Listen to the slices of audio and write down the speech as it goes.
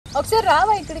ఒకసారి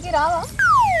రావా ఇక్కడికి రావా?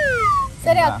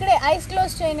 సరే అక్కడే ఐస్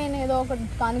క్లోజ్ చేయి, నేను ఏదో ఒకటి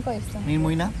కానుకో ఇస్తాను.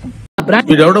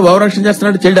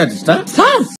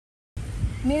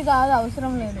 మీరు కాదు,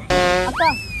 అవసరం లేదు అక్క,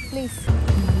 ప్లీజ్.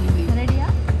 రెడీయా?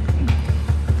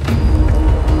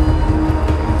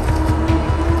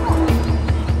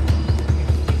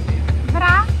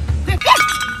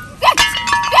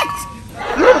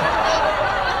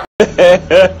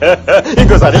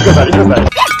 ఇంకోసారి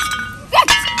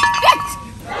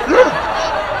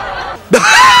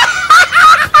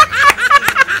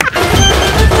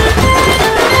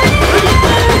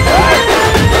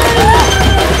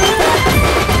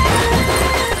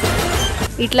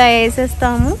ఇట్లా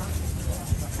వేసేస్తాము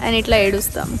అండ్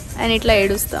ఇట్లా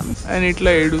ఏడుస్తాము.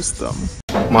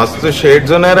 మస్తు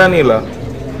షేడ్స్ ఉన్నారా నీలా?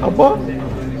 అబ్బో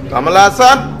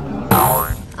కమలాసన్.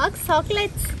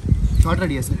 చాక్లెట్స్ షార్ట్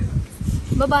రెడీ చేస్తా.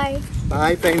 Bye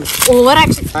bye friends. Over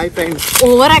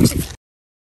action.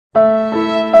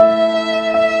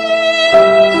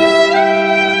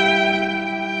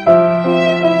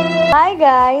 Hi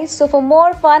guys, so for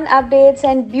more fun updates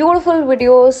and beautiful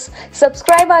videos,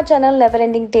 subscribe our channel Never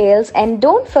Ending Tales and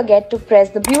don't forget to press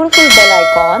the beautiful bell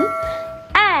icon,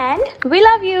 and we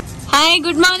love you. Hi,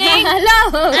 good morning. Hello.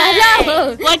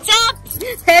 What's up?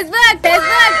 Facebook.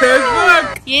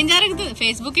 ఏం జరుగుతుంది?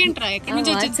 Facebook ఏంట్రా? ఎక్కడి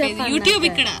నుంచి వచ్చింది? YouTube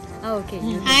ఇక్కడ. Okay.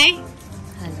 Hi.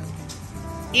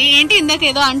 ఏంటి ఇందాక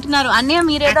ఏదో అంటున్నారు? అన్నయ్య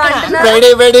మీరేదో అంటున్నారు.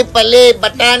 వేడి పల్లి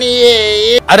బఠానీ.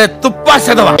 అరే తుప్పా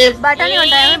చదవా. బఠానీ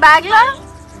ఉంటాయా మీ బ్యాగ్ లో?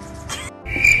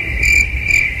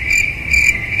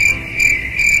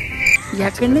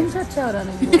 ఎక్కడి నుంచి వచ్చావురా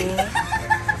నువ్వు?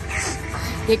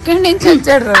 ఎక్కడి నుంచి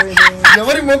వచ్చాడు రా?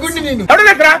 ఎవరి మొగుడిని నేను?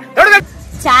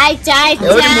 చాయ్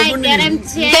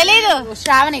తెలీదు.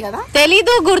 శ్రావణి కదా?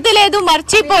 తెలీదు, గుర్తులేదు,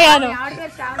 మర్చిపోయాను.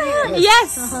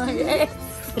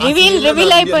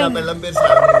 రివీల్ అయిపోయింది.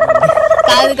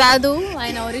 కాదు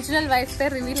ఆయన ఒరిజినల్ వైఫ్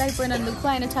పేరు రివీల్ అయిపోయినందుకు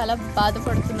ఆయన చాలా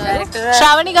బాధపడుతున్నారు.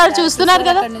 శ్రావణి గారు చూస్తున్నారు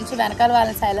కదా, అక్కడ నుంచి వెనకాల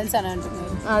వాళ్ళ సైలెన్స్ అని అంటున్నారు.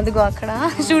 అదిగో అక్కడ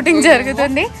షూటింగ్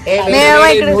జరుగుతుంది.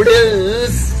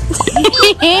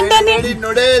 ఏంటని?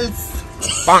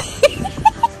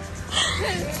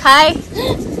 హాయ్.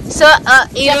 సో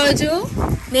ఈరోజు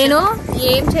నేను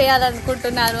ఏం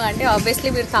చేయాలనుకుంటున్నాను అంటే, ఆబ్వియస్లీ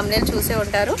మీరు thumbnail చూసే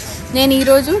ఉంటారు. నేను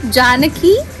ఈరోజు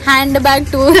జానకి హ్యాండ్ బ్యాగ్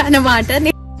టూర్ అన్నమాట.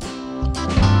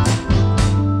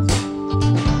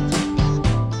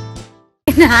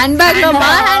 హ్యాండ్ బ్యాగ్ లో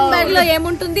మా హ్యాండ్ బ్యాగ్ లో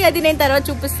ఏముంటుంది అది నేను తర్వాత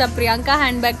చూపిస్తాను, ప్రియాంక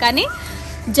హ్యాండ్ బ్యాగ్. కానీ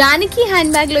జానకి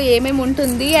హ్యాండ్ బ్యాగ్ లో ఏమేమి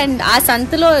ఉంటుంది అండ్ ఆ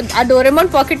సంతలో ఆ డోరెమోన్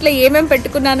పాకెట్ లో ఏమేమి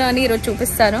పెట్టుకున్నాను అని ఈరోజు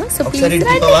చూపిస్తాను. సో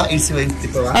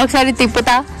ఒకసారి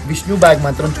తిప్పుతా. విష్ణు బ్యాగ్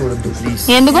మాత్రం చూడొద్దు ప్లీజ్.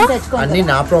 ఎందుకు? అన్ని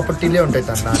నా ప్రాపర్టీలే ఉంటాయి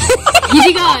తన్నా.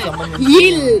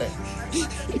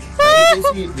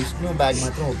 విష్ణు బ్యాగ్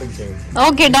మాత్రం ఓపెన్ చేయండి.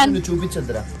 Okay done.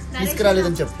 చూపించొద్దురా,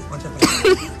 తీసుకురాలేదని చెప్పు.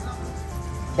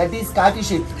 దట్ ఈస్ కాకి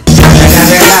షిట్.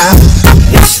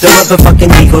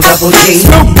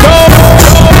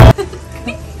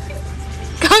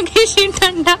 కాకి షిట్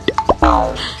అంట.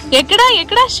 ఎక్కడ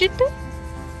షిట్?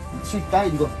 షిట్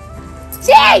ఇదిగో.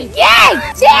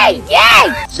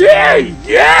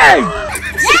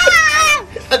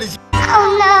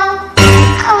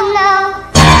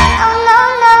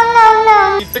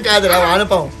 కాదురా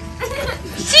వానపాం.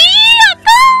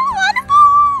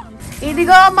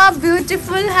 ఇదిగో మా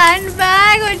బ్యూటిఫుల్ హ్యాండ్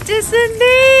బ్యాగ్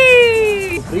వచ్చేసింది.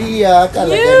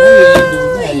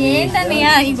 ఏంటన్నయ్య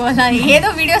ఈ గోల? ఏదో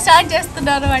వీడియో స్టార్ట్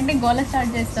చేస్తున్నారు అంటే గోల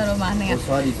స్టార్ట్ చేస్తారు మా అన్నయ్య.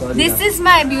 This is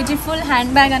my beautiful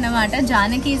hand bag అన్నమాట,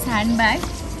 జానకీస్ హ్యాండ్ బ్యాగ్.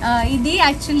 ఇది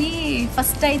యాక్చువల్లీ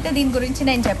ఫస్ట్ అయితే దీని గురించి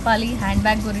నేను చెప్పాలి. హ్యాండ్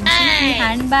బ్యాగ్ గురించి, ఈ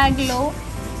హ్యాండ్ బ్యాగ్ లో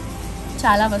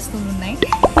చాలా వస్తువులు ఉన్నాయి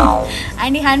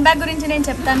అండ్ ఈ హ్యాండ్ బ్యాగ్ గురించి నేను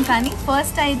చెప్తాను. కానీ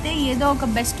ఫస్ట్ అయితే ఏదో ఒక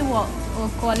బెస్ట్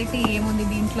క్వాలిటీ ఏముంది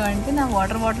దీంట్లో అంటే, నా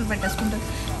వాటర్ బాటిల్ పెట్టేసుకుంటాను.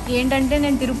 ఏంటంటే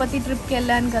నేను తిరుపతి ట్రిప్కి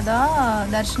వెళ్ళాను కదా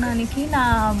దర్శనానికి, నా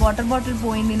వాటర్ బాటిల్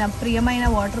పోయింది, నా ప్రియమైన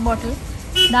వాటర్ బాటిల్.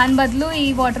 దాని బదులు ఈ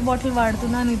వాటర్ బాటిల్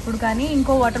వాడుతున్నాను ఇప్పుడు. కానీ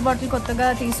ఇంకో వాటర్ బాటిల్ కొత్తగా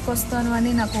తీసుకొస్తాను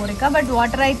అని నా కోరిక. బట్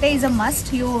వాటర్ అయితే is a must.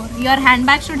 Your hand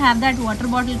bag should have that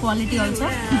water bottle quality also.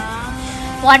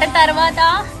 Water తర్వాత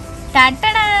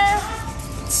టాటడా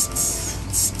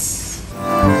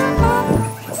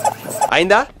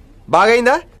అయిందా? బాగా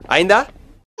అయిందా?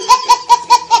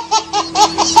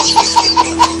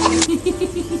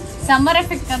 సమ్మర్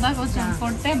ఎఫెక్ట్ కదా, కొంచెం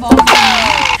కొట్టే బాగుంటుంది.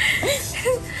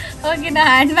 ఓకే, నా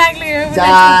హ్యాండ్ బ్యాగ్ లో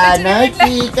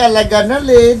జానకి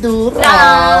కలగనలేదు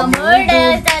రాముడు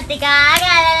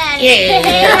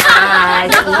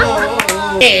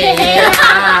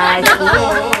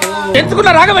తెచ్చుకున్న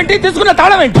రాగం ఏంటి, తెచ్చుకున్న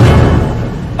తాళం ఏంటి?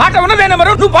 పాట ఉన్నదే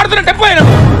నెంబరు, నువ్వు పాడుతున్న టెంపో అయినా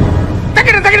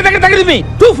తగిన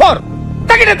 2-4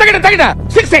 తగిన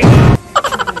 6.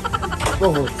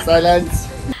 ఓహో silence.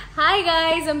 Hi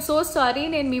guys, I'm so sorry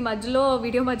నేను మీ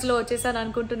వీడియో మధ్యలో వచ్చేసాను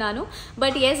అనుకుంటున్నాను.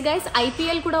 బట్ ఎస్ గైస్,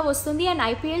 ఐపీఎల్ కూడా వస్తుంది అండ్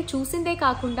ఐపీఎల్ చూసిందే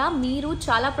కాకుండా మీరు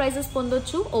చాలా ప్రైజెస్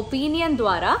పొందొచ్చు ఒపీనియన్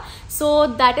ద్వారా. So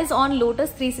that is on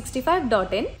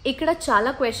lotus365.in. ఇక్కడ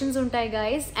చాలా క్వశ్చన్స్ ఉంటాయి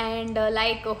guys, and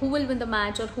like who will win the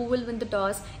match are who will win the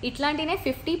toss, ఇట్లాంటినే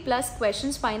 50+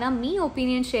 questions పైన మీ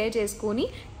ఒపీనియన్ షేర్ చేసుకుని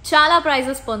చాలా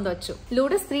ప్రైజెస్ పొందొచ్చు.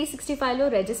 Lotus 365లో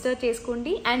రిజిస్టర్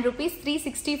చేసుకోండి అండ్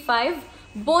 ₹365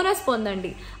 బోనస్ పొందండి.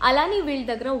 అలానే వీళ్ళ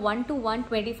దగ్గర 1-to-1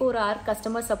 24-hour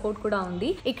కస్టమర్ సపోర్ట్ కూడా ఉంది.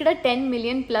 ఇక్కడ 10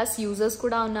 million+ యూజర్స్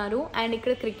కూడా ఉన్నారు. అండ్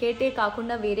ఇక్కడ క్రికెటే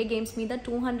కాకుండా వేరే గేమ్స్ మీద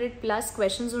 200+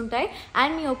 క్వశ్చన్స్ ఉంటాయి.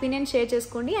 అండ్ మీ ఒపీనియన్ షేర్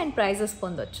చేసుకోండి అండ్ ప్రైజెస్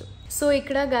పొందొచ్చు. సో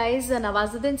ఇక్కడ గైజ్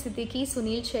నవాజుద్దీన్ సిద్దికి,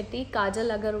 సునీల్ శెట్టి,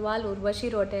 కాజల్ అగర్వాల్, ఉర్వశి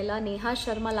రోటేలా, నేహా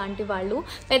శర్మ లాంటి వాళ్ళు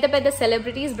పెద్ద పెద్ద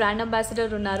సెలబ్రిటీస్, బ్రాండ్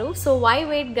అంబాసిడర్ ఉన్నారు. సో వై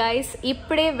వెయిట్ గైస్,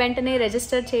 ఇప్పుడే వెంటనే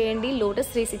రిజిస్టర్ చేయండి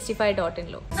lotus365.in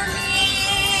లో.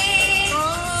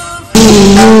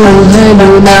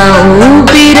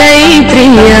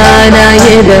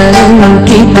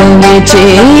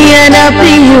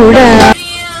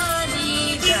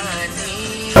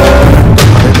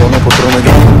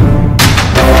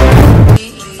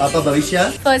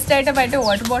 ఫస్ట్ ఐటమ్ అయితే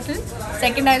వాటర్ బాటిల్,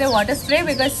 సెకండ్ అయితే వాటర్ స్ప్రే.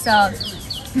 బికాస్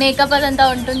మేకప్ అదంతా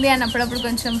ఉంటుంది అండ్ అప్పుడప్పుడు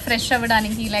కొంచెం ఫ్రెష్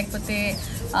అవ్వడానికి, లేకపోతే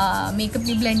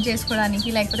మేకప్ని బ్లెండ్ చేసుకోవడానికి,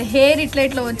 లేకపోతే హెయిర్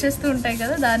ఇట్లా వచ్చేస్తూ ఉంటాయి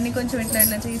కదా, దాన్ని కొంచెం ఇట్లా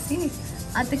చేసి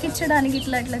అతికించడానికి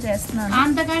ఇట్లా చేస్తున్నాను.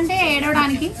 అంతకంటే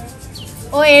ఏడవడానికి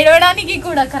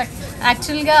కూడా కరెక్ట్.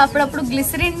 యాక్చువల్గా అప్పుడప్పుడు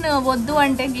గ్లిసరిన్ వద్దు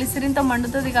అంటే గ్లిసరిన్తో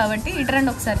మండుతుంది కాబట్టి ఇట్రండి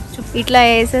ఒకసారి. ఇట్లా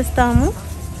వేసేస్తాము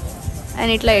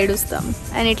అండ్ ఇట్లా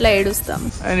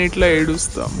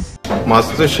ఏడుస్తాము.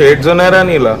 మస్తు షేడ్స్ ఉన్నారా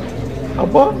నీలా?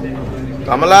 అబ్బో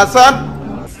కమలాసన్.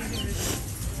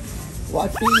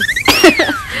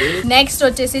 నెక్స్ట్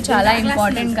వచ్చేసి చాలా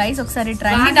ఇంపార్టెంట్ గైస్, ఒకసారి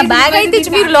ట్రై. నా బ్యాగ్ అయితే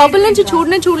మీరు లోపల నుంచి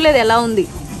చూడలేదు ఎలా ఉంది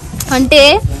అంటే,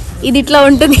 ఇది ఇట్లా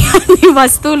ఉంటుంది అన్ని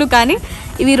వస్తువులు, కానీ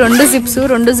ఇవి 2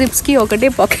 జిప్స్కి ఒకటే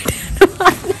పాకెట్.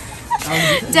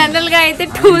 జనరల్గా అయితే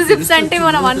 2 జిప్స్ అంటే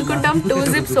మనం అనుకుంటాం 2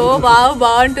 జిప్స్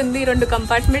బాగుంటుంది, 2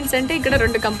 కంపార్ట్మెంట్స్ అంటే ఇక్కడ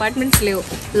 2 కంపార్ట్మెంట్స్ లేవు.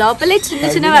 లోపలే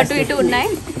చిన్నవి అటు ఇటు ఉన్నాయి.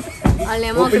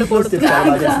 వాళ్ళేమో అక్కడ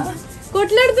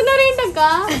కొట్లాడుతున్నారు ఏంటక్క,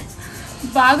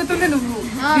 బాగుతుంది నువ్వు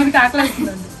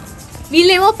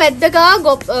వీళ్ళేమో పెద్దగా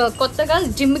కొత్తగా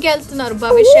జిమ్కి వెళ్తున్నారు,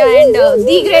 భవిష్య and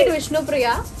the great Vishnu Priya.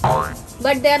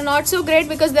 But they are not so great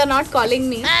because they are not calling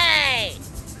me.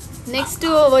 Next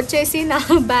వచ్చేసి నా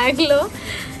బ్యాగ్లో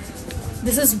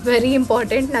దిస్ ఇస్ వెరీ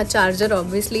ఇంపార్టెంట్, నా charger.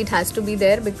 Obviously it has to be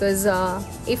there because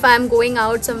if I'm going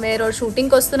out somewhere or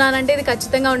షూటింగ్కి వస్తున్నానంటే ఇది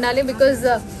ఖచ్చితంగా ఉండాలి. Because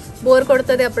bore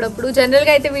కొడుతుంది అప్పుడప్పుడు.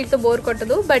 జనరల్గా అయితే వీటితో బోర్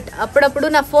కొట్టదు, బట్ అప్పుడప్పుడు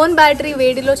నా ఫోన్ బ్యాటరీ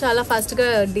వేడిలో చాలా ఫాస్ట్గా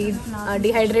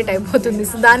డిహైడ్రేట్ అయిపోతుంది.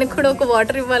 సో దానికి కూడా ఒక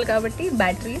వాటర్ ఇవ్వాలి కాబట్టి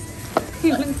బ్యాటరీ.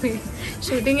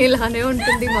 షూటింగ్ ఇలానే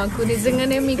ఉంటుంది మాకు.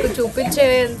 నిజంగానే మీకు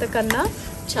చూపించేంతకన్నా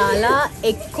చాలా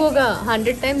ఎక్కువగా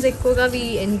 100 times ఎక్కువగా we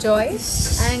enjoy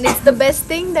and it's the best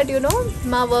thing that you know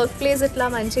మా వర్క్ ప్లేస్ ఇట్లా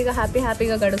మంచిగా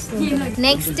హ్యాపీగా గడుస్తుంది.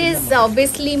 Next is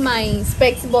obviously my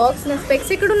specs box. నా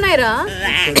స్పెక్స్ ఇక్కడ ఉన్నాయిరా.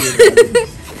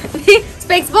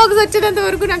 స్పెక్స్ బాక్స్ వచ్చేంత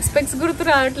వరకు నాకు స్పెక్స్ గుర్తు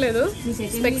రావట్లేదు,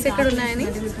 స్పెక్స్ ఎక్కడ ఉన్నాయని.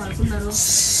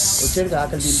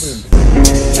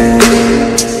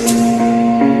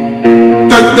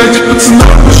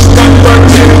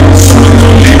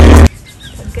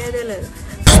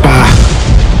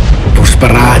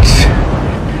 పుష్పరాజ్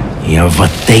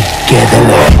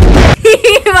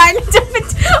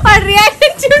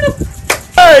రియాక్షన్ చూడు.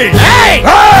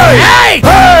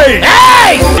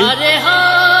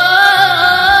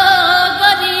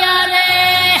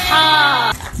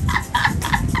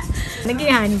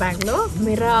 హ్యాండ్ బ్యాగ్ లో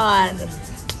మిర్రర్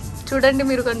చూడండి,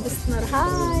 మీరు కనిపిస్తున్నారు.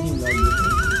 Hi,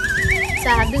 so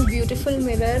I have this beautiful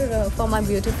mirror for my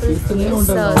beautiful face,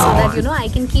 so that you know I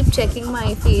can keep checking my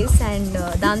face. and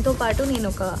దాంతో పాటు నేను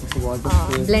ఒక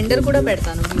బ్లెండర్ కూడా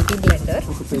పెడతాను, beauty blender,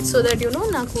 so that you know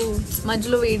నాకు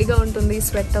మధ్యలో వేడిగా ఉంటుంది,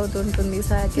 స్వెట్ అవుతుంటుంది,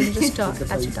 so I can just touch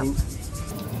it up.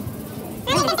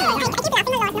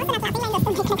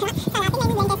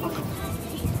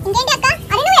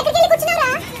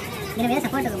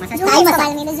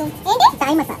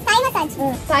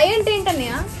 Thai అంటే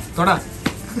ఏంటన్నయ్య?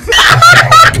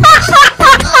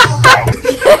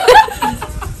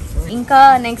 ఇంకా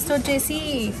నెక్స్ట్ వచ్చేసి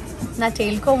నా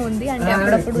టైల్కోమ్ ఉంది. అంటే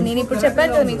అప్పుడప్పుడు నేను ఇప్పుడు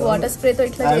చెప్పాను కదా మీకు వాటర్ స్ప్రేతో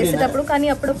ఇట్లా చేసేటప్పుడు, కానీ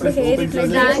అప్పుడప్పుడు హెయిర్ ఇట్లా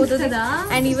అయిపోతుంది.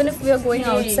 And even if we are going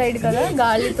out side కదా,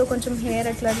 గాలితో కొంచెం హెయిర్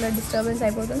అట్లా డిస్టర్బెన్స్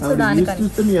అయిపోతుంది. సో దానికని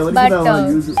బట్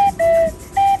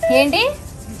ఏంటి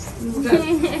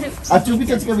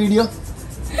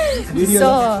సో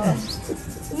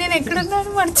నేను ఎక్కడున్నాను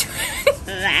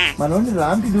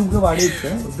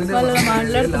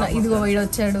మాట్లాడుతున్నా. ఇదిగో వీడు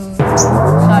వచ్చాడు,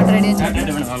 షార్ట్ రెడీ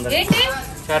ఏంటి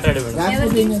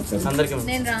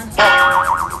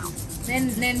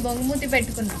నేను బొంగుమూతి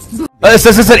పెట్టుకున్నా.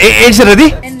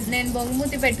 నేను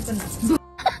బొంగుమూతి పెట్టుకున్నా.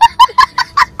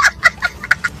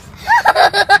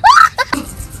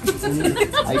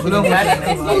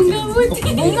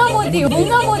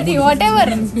 బుంగమూతి వాట్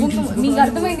ఎవర్. మీకు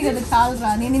అర్థమైంది కదా, చాలు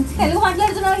రా. నేను తెలుగు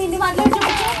మాట్లాడుతున్నాను, హిందీ మాట్లాడుతున్నా.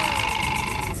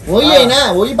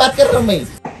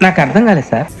 నాకు అర్థం కాలేదు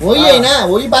సార్.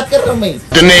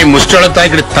 ముష్టోళ్ళతో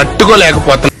ఇక్కడ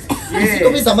తట్టుకోలేకపోతున్నా.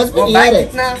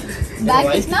 బ్యాగ్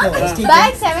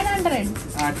 700.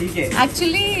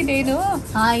 యాక్చువల్లీ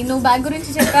నువ్వు బ్యాగ్ గురించి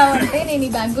చెప్పావు అంటే నేను ఈ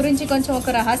బ్యాగ్ గురించి కొంచెం ఒక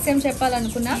రహస్యం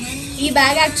చెప్పాలనుకున్నా. ఈ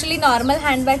bag actually normal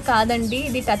hand bag కాదండి,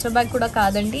 ఇది టచ్ బ్యాగ్ కూడా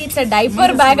కాదండి. ఇట్స్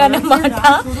డైపర్ బ్యాగ్ అన్నమాట.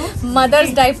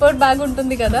 మదర్స్ డైపర్ బ్యాగ్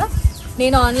ఉంటుంది కదా,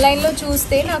 నేను ఆన్లైన్లో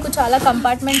చూస్తే నాకు చాలా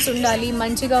కంపార్ట్మెంట్స్ ఉండాలి,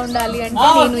 మంచిగా ఉండాలి అంటే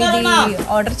నేను ఇది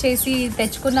ఆర్డర్ చేసి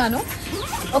తెచ్చుకున్నాను.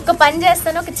 ఒక పని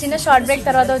చేస్తాను, ఒక చిన్న షార్ట్ బ్రేక్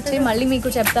తర్వాత వచ్చి మళ్ళీ మీకు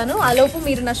చెప్తాను. ఆ లోపు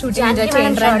మీరు నా షూటింగ్ ఎంజాయ్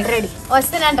చేయండి.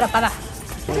 వస్తున్నాను రా, పద.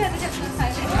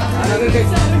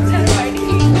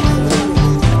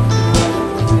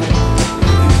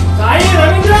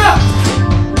 చూడండి,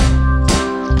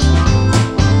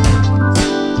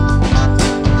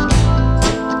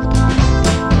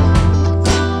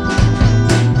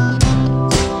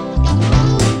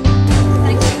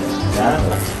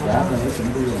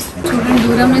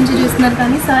 దూరం నుంచి చూస్తున్నారు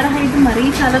కానీ సార్ హైట్ మరీ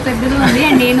చాలా పెద్దగా ఉంది.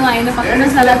 అండ్ నేను ఆయన పక్కన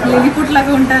చాలా లిలిపుట్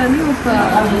లాగా ఉంటారని ఒక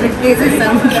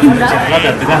వేసేస్తాను.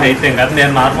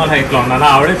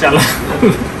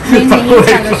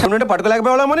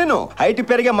 పట్టుకోలేకపోయాము. నేను హైట్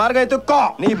పెరిగే మార్గం అయితే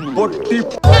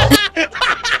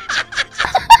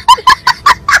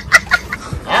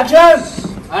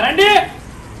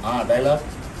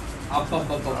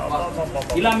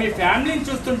ఇలా మీ ఫ్యామిలీని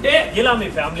చూస్తుంటే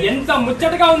ఎంత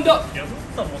ముచ్చటగా ఉందో.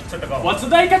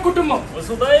 వసుదైక కుటుంబం.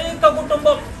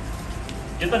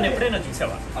 ఇతను ఎప్పుడైనా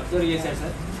చూసావా? అబ్జర్వ్ చేశారు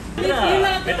సార్.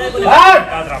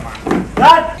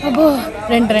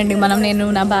 రండి నేను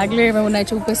నా బ్యాగ్లో ఏమేమి ఉన్నాయి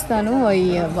చూపిస్తాను.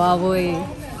 అయ్యా బాబోయ్,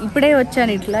 ఇప్పుడే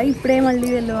వచ్చాను ఇట్లా, ఇప్పుడే మళ్ళీ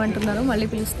వెళ్ళు అంటున్నారు, మళ్ళీ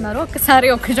పిలుస్తున్నారు. ఒక్కసారి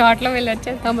ఒక్క చోట్ల వెళ్ళి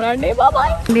వచ్చేస్తాం రండి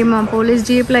బాబాయ్. మా పోలీస్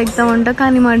జీప్లో ఎక్కుతామంట,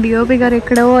 కానీ మా డిఓపి గారు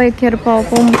ఎక్కడో ఎక్కారు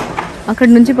పాపం. అక్కడ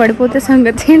నుంచి పడిపోతే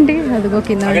సంగతి ఏంటి? అదిగో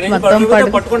కింద మొత్తం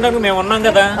పడుకుంటాను.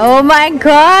 ఓ మై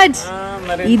గాడ్,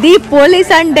 ఇది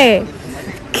పోలీస్ అంటే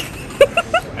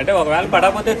ఒకవేళ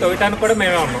పడకపోతే తోయటానికి కూడా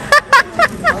మేమే ఉన్నాం.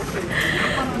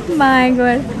 My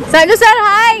God. సను sir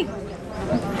hi.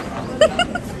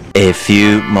 A few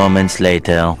moments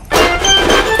later.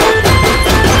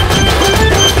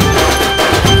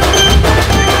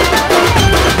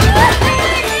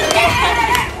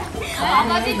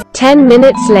 Ten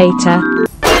minutes later.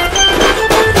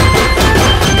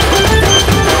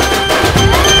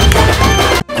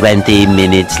 20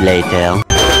 minutes later.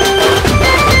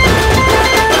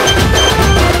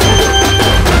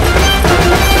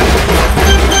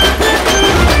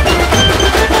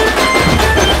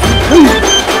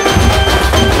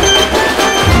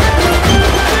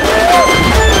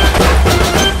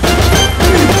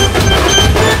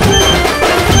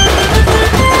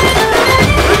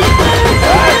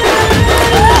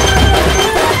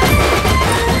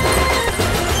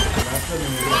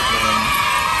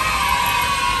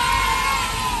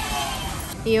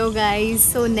 యో గైస్,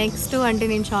 సో నెక్స్ట్ అంటే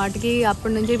నేను షార్ట్కి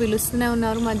అప్పటి నుంచే పిలుస్తూనే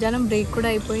ఉన్నారు. మధ్యాహ్నం బ్రేక్ కూడా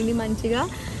అయిపోయింది మంచిగా.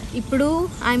 ఇప్పుడు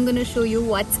I'm gonna show you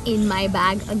what's in my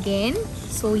bag again.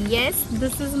 So yes,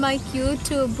 this is my cute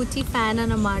Buchi fan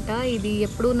అన్నమాట. ఇది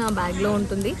ఎప్పుడు నా బ్యాగ్లో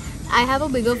ఉంటుంది. I have a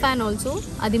bigger fan also.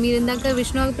 అది మీరు ఇందాక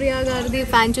విష్ణు ప్రియా గారిది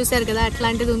ఫ్యాన్ చూసారు కదా,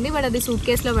 అట్లాంటిది ఉంది. బట్ అది సూట్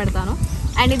కేసులో పెడతాను.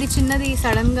 అండ్ ఇది చిన్నది,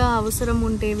 సడన్గా అవసరం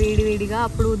ఉంటే వేడివేడిగా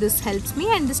అప్పుడు this helps me.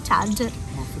 And this charger.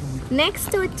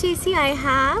 Next వచ్చేసి I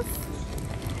have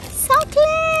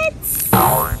chocolates.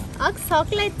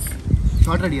 Chocolates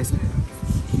short ready చేసా.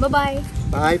 Bye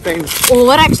bye friends.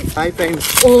 Over action. Bye friends.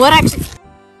 Over action.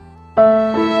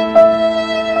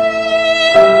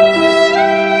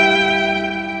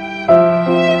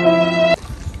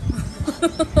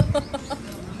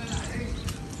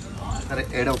 సరే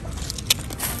ఏడవ.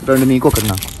 రెండు నీకు ఒకటి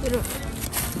నాకు.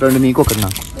 రెండు నీకు ఒకటి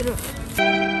నాకు.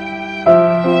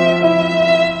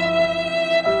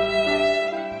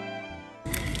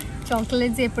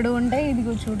 చాక్లెట్స్ ఎప్పుడు ఉంటాయి.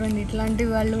 ఇదిగో చూడండి, ఇట్లాంటి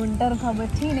వాళ్ళు ఉంటారు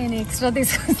కాబట్టి నేను ఎక్స్ట్రా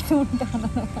తీసుకొస్తూ ఉంటాను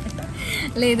అనమాట.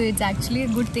 లేదు, it's actually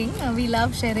good thing. We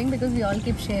love sharing because we all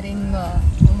keep sharing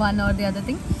one or the other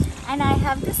thing. And I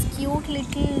have this cute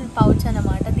little pouch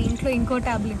అనమాట. దీంట్లో ఇంకో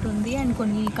ట్యాబ్లెట్ ఉంది అండ్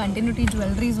కొన్ని కంటిన్యూటీ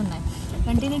జ్యువెలరీస్ ఉన్నాయి.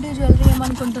 కంటిన్యూటీ జ్యువెలరీ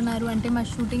ఏమనుకుంటున్నారు అంటే, మా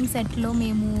షూటింగ్ సెట్లో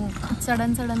మేము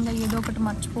సడన్గా ఏదో ఒకటి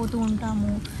మర్చిపోతూ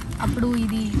ఉంటాము. అప్పుడు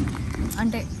ఇది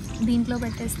అంటే దీంట్లో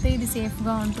పెట్టేస్తే ఇది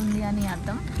సేఫ్గా ఉంటుంది అని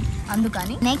అర్థం.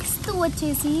 అందుకని నెక్స్ట్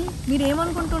వచ్చేసి మీరు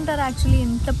ఏమనుకుంటుంటారు, యాక్చువల్లీ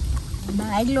ఇంత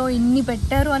బ్యాగ్లో ఇన్ని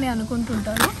పెట్టారు అని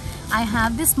అనుకుంటుంటారు. I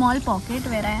have this small pocket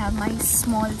where I have my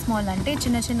small అంటే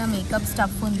చిన్న మేకప్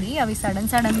స్టఫ్ ఉంది. అవి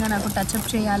సడన్గా నాకు టచ్అప్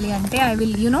చేయాలి అంటే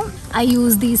I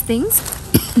use these things.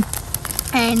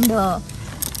 And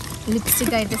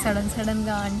lipstick అయితే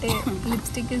సడన్గా అంటే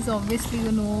లిప్స్టిక్ ఇస్ ఆబ్వియస్లీ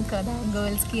కదా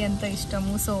గర్ల్స్కి ఎంత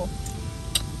ఇష్టము. సో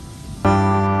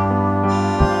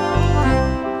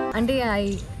అంటే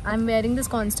I'm wearing this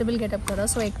constable getup కదా,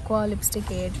 సో ఎక్కువ లిప్స్టిక్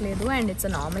వేయట్లేదు and it's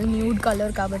a normal nude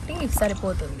colour కాబట్టి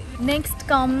సరిపోతుంది. Next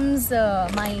comes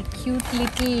my cute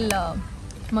little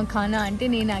makhana. అంటే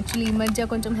నేను యాక్చువల్లీ ఈ మధ్య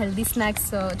కొంచెం హెల్దీ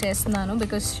స్నాక్స్ చేస్తున్నాను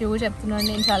బికాస్ శివ చెప్తున్నాను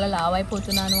నేను చాలా లావ్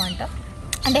అయిపోతున్నాను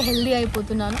అంటే హెల్దీ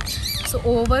అయిపోతున్నాను. సో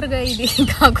ఓవర్గా ఇది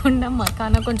కాకుండా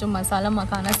మఖానా కొంచెం మసాలా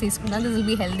మఖానా తీసుకున్నాను. This will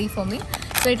be healthy for me.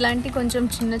 So ఇట్లాంటి కొంచెం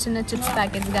చిన్న చిప్స్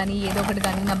ప్యాకెట్స్ కానీ ఏదో ఒకటి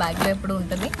కానీ నా బ్యాగ్లో ఎప్పుడు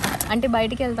ఉంటుంది. అంటే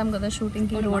బయటికి వెళ్తాం కదా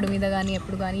షూటింగ్కి, రోడ్ మీద కానీ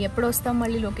ఎప్పుడు వస్తాం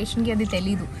మళ్ళీ లొకేషన్కి అది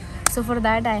తెలీదు. So for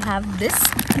that I have this.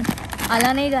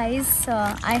 అలానే guys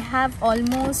I have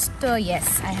almost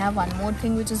I have one more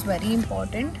thing which is very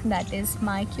important, that is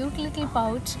my cute little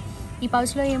pouch. ఈ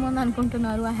పౌచ్లో ఏముంది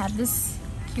అనుకుంటున్నారు, I have this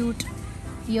cute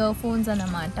ear phones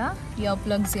అన్నమాట. Ear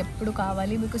plugs ఎప్పుడు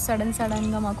కావాలి because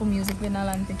సడన్గా మాకు music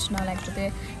వినాలనిపించినా లేకపోతే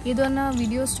ఏదైనా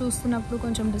వీడియోస్ చూస్తున్నప్పుడు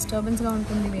కొంచెం డిస్టర్బెన్స్గా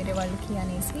ఉంటుంది వేరే వాళ్ళకి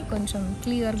అనేసి కొంచెం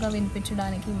క్లియర్గా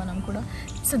వినిపించడానికి మనం కూడా.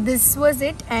 So this was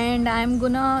it and I'm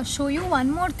gonna show you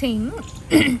one more thing.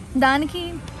 దానికి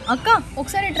అక్క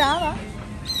ఒకసారి రావా,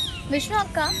 విష్ణు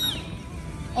అక్క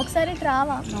ఒకసారి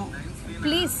రావా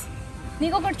ప్లీజ్,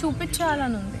 నీకు ఒకటి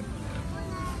చూపించాలని ఉంది,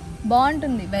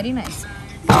 బాగుంటుంది, వెరీ నైస్.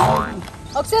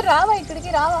 ఒకసారి రావా,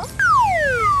 ఇక్కడికి రావా.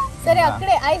 సరే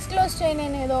అక్కడే ఐస్ క్లోజ్ చేయి,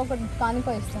 నేను ఏదో ఒకటి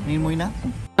కానుకో ఇస్తాను.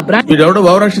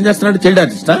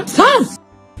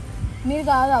 మీరు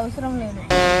కాదు, అవసరం లేదు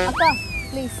అక్క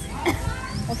ప్లీజ్.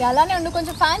 ఓకే అలానే ఉండు,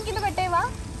 కొంచెం ఫ్యాన్ కింద పెట్టేవా,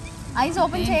 ఐస్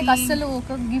ఓపెన్ చేయక. అస్సలు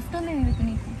ఒక గిఫ్ట్ ఉంది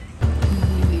నీకు.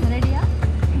 రెడీయా?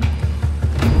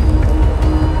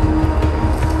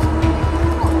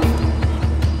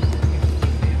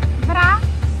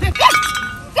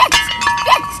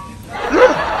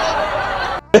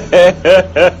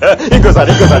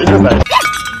 ఇంకోసారి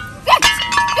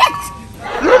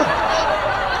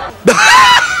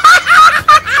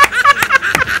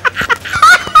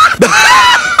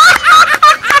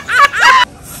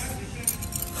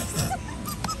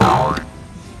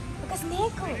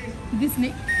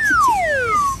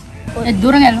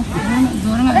దూరంగా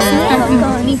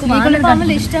నీకు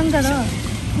వానపాములు ఇష్టం కదా.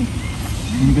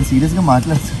 ఇక్కడ సీరియస్గా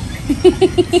మాట్లాడుతు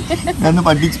నన్ను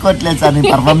పట్టించుకోవట్లేదు సార్, నేను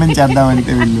పర్ఫార్మెన్స్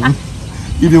చేద్దామంటే వీళ్ళు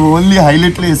ఇది ఓన్లీ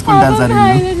హైలైట్లో వేసుకుంటారు సార్.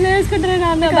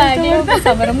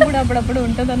 సవరం కూడా అప్పుడప్పుడు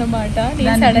ఉంటుంది అనమాట.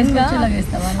 సడన్గా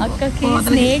అక్కకి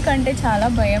స్నేక్ అంటే చాలా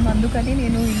భయం, అందుకని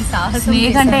నేను ఈ సాహసం.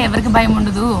 స్నేక్ అంటే ఎవరికి భయం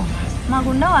ఉండదు, మాకు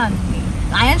ఉండవు,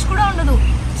 ఆయన్స్ కూడా ఉండదు.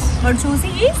 వాడు చూసి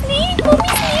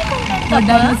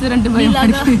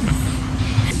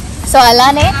సో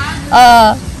అలానే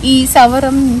ఈ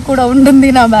సవరం కూడా ఉంటుంది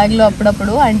నా బ్యాగ్లో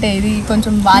అప్పుడప్పుడు. అంటే ఇది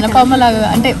కొంచెం వానపాములాగా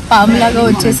అంటే పాములాగా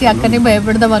వచ్చేసి అక్కడనే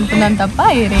భయపడదాం అనుకున్నాను తప్ప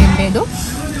ఏం లేదు.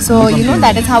 So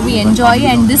that is how we enjoy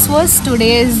and this was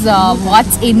today's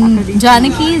what's in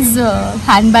Janaki's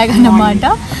handbag అన్నమాట.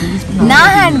 నా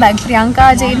hand bag Priyanka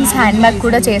Jains hand bag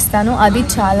కూడా చేస్తాను, అది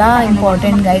చాలా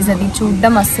ఇంపార్టెంట్ గైజ్, అది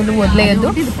చూడడం అస్సలు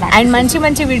వదిలేయద్దు. అండ్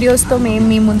మంచి వీడియోస్తో మేము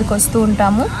మీ ముందుకు వస్తూ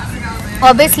ఉంటాము.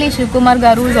 Obviously Shivakumar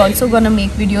garu is also gonna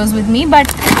make videos with me, but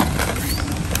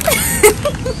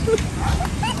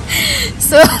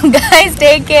so guys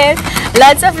take care,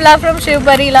 lots of love from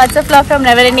Shivpari, lots of love from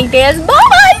Never Ending Tales.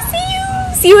 Bye,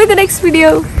 see you in the next video.